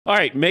All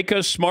right, make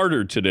us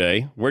smarter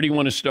today. Where do you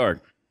want to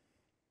start?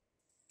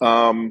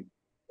 Um,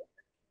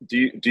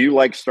 do you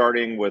like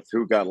starting with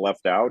who got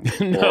left out,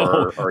 No,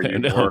 or are you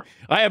no. more?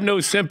 I have no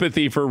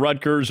sympathy for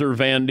Rutgers or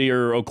Vandy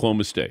or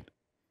Oklahoma State.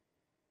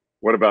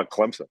 What about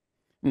Clemson?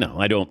 No,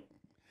 I don't.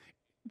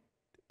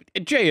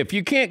 Jay, if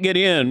you can't get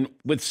in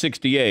with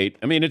 68,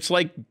 I mean, it's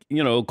like,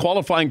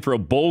 qualifying for a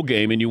bowl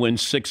game and you win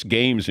 6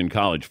 games in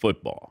college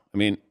football. I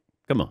mean,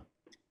 come on.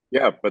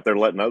 Yeah, but they're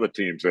letting other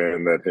teams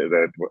in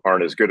that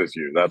aren't as good as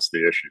you. That's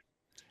the issue.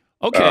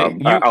 Okay,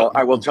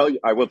 I will tell you.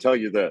 I will tell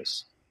you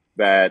this: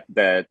 that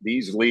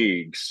these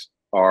leagues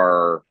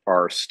are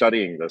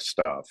studying this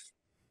stuff,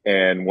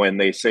 and when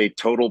they say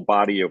total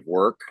body of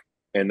work,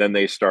 and then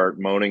they start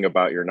moaning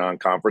about your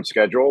non-conference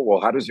schedule. Well,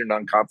 how does your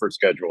non-conference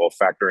schedule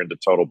factor into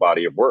total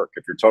body of work?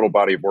 If your total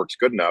body of work's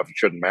good enough, it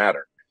shouldn't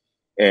matter.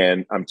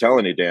 And I'm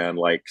telling you, Dan,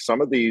 like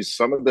these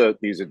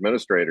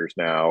administrators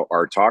now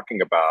are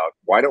talking about,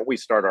 why don't we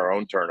start our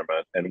own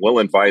tournament and we'll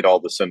invite all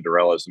the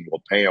Cinderellas and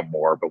we'll pay them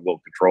more, but we'll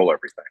control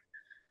everything.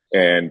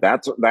 And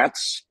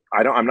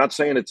I'm not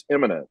saying it's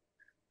imminent,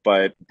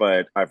 but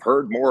I've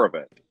heard more of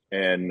it,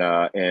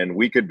 and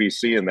we could be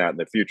seeing that in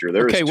the future.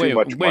 There is okay, too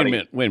much wait a money.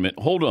 minute, wait a minute.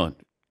 Hold on.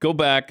 Go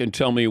back and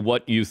tell me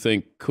what you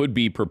think could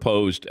be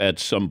proposed at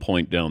some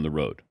point down the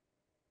road.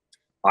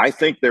 I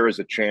think there is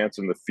a chance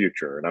in the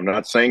future, and I'm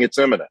not saying it's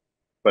imminent,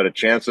 but a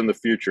chance in the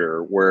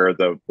future where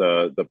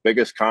the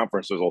biggest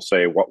conferences will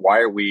say,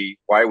 why are we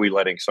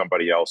letting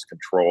somebody else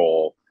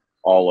control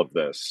all of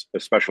this,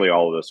 especially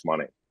all of this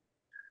money?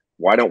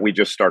 Why don't we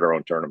just start our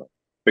own tournament?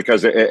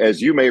 Because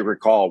as you may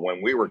recall,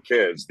 when we were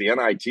kids, the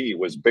NIT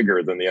was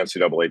bigger than the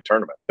NCAA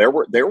tournament. There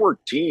were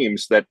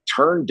teams that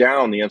turned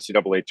down the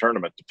NCAA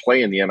tournament to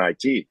play in the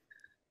NIT.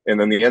 And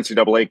then the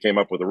NCAA came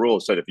up with a rule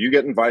that said, if you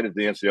get invited to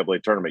the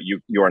NCAA tournament,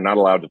 you are not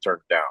allowed to turn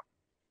it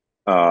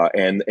down.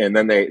 And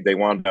then they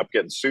wound up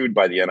getting sued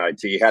by the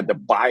NIT, had to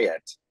buy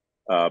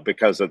it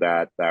because of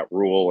that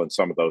rule and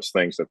some of those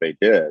things that they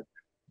did.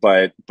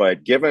 But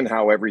given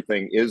how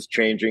everything is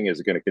changing,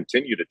 is going to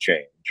continue to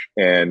change,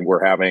 and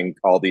we're having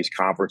all these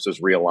conferences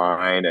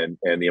realign,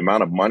 and the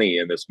amount of money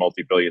in this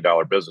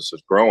multi-billion-dollar business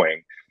is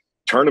growing,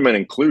 tournament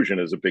inclusion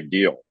is a big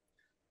deal.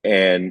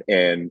 And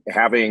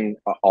having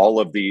all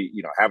of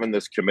having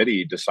this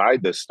committee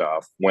decide this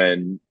stuff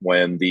when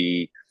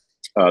the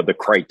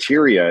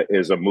criteria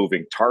is a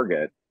moving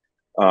target,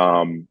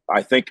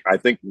 I think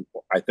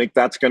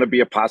that's going to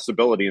be a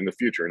possibility in the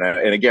future.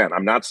 And again,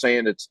 I'm not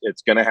saying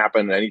it's going to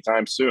happen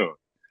anytime soon,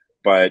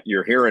 but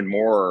you're hearing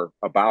more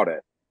about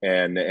it,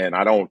 and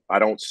I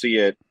don't see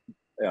it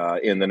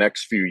in the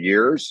next few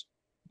years.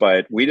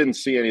 But we didn't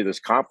see any of this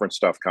conference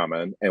stuff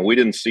coming, and we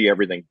didn't see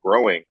everything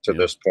growing to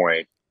this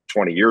point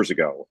 20 years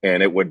ago.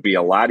 And it would be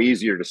a lot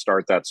easier to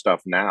start that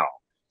stuff now.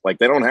 Like,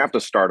 they don't have to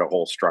start a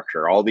whole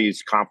structure. All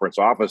these conference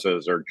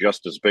offices are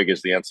just as big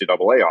as the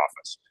NCAA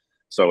office.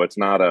 So it's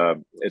not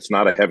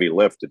a heavy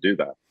lift to do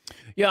that.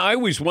 Yeah, I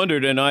always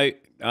wondered, and I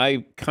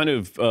kind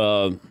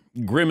of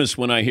grimace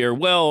when I hear,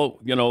 well,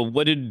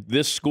 what did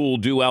this school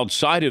do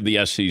outside of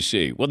the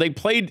SEC? Well, they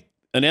played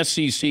an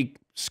SEC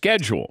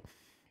schedule.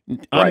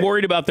 I'm Right.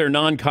 worried about their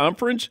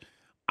non-conference.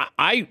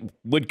 I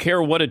would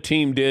care what a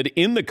team did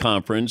in the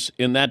conference,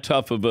 in that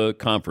tough of a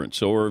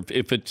conference, or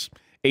if it's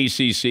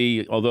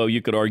ACC, although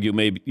you could argue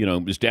maybe,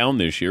 it was down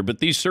this year. But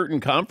these certain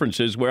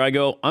conferences where I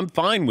go, I'm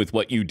fine with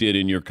what you did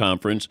in your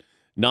conference,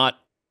 not,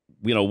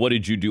 what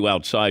did you do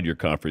outside your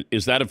conference?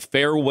 Is that a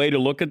fair way to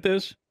look at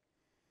this?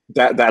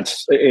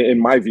 That's, in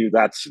my view,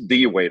 that's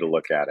the way to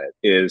look at it.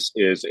 Is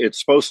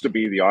it's supposed to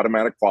be the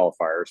automatic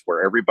qualifiers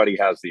where everybody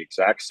has the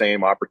exact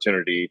same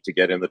opportunity to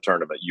get in the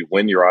tournament. You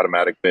win your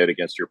automatic bid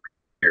against your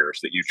peers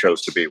that you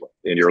chose to be with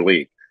in your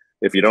league.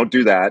 If you don't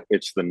do that,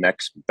 it's the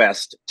next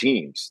best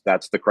teams.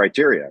 That's the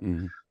criteria.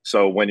 Mm-hmm.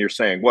 So when you're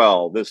saying,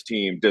 well, this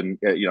team didn't,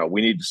 we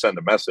need to send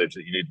a message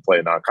that you need to play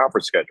a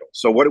non-conference schedule.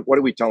 So what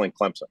are we telling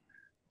Clemson?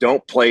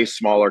 Don't play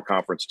smaller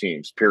conference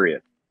teams,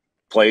 period.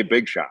 Play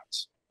big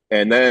shots.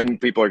 And then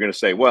people are going to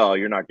say, well,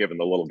 you're not giving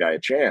the little guy a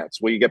chance.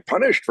 Well, you get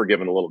punished for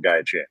giving a little guy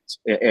a chance.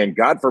 And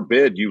God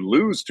forbid you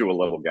lose to a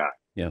little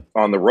guy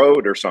on the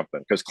road or something,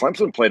 because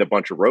Clemson played a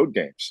bunch of road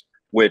games,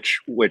 which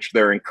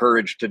they're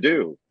encouraged to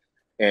do.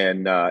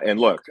 And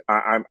look,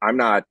 I'm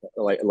not,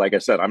 like I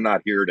said, I'm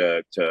not here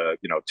to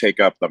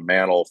take up the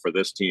mantle for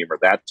this team or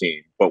that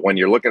team. But when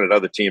you're looking at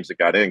other teams that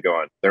got in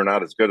going, they're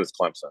not as good as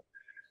Clemson.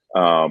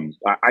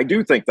 I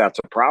do think that's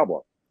a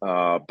problem.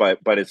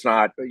 But it's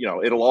not,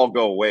 it'll all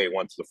go away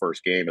once the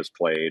first game is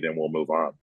played and we'll move on.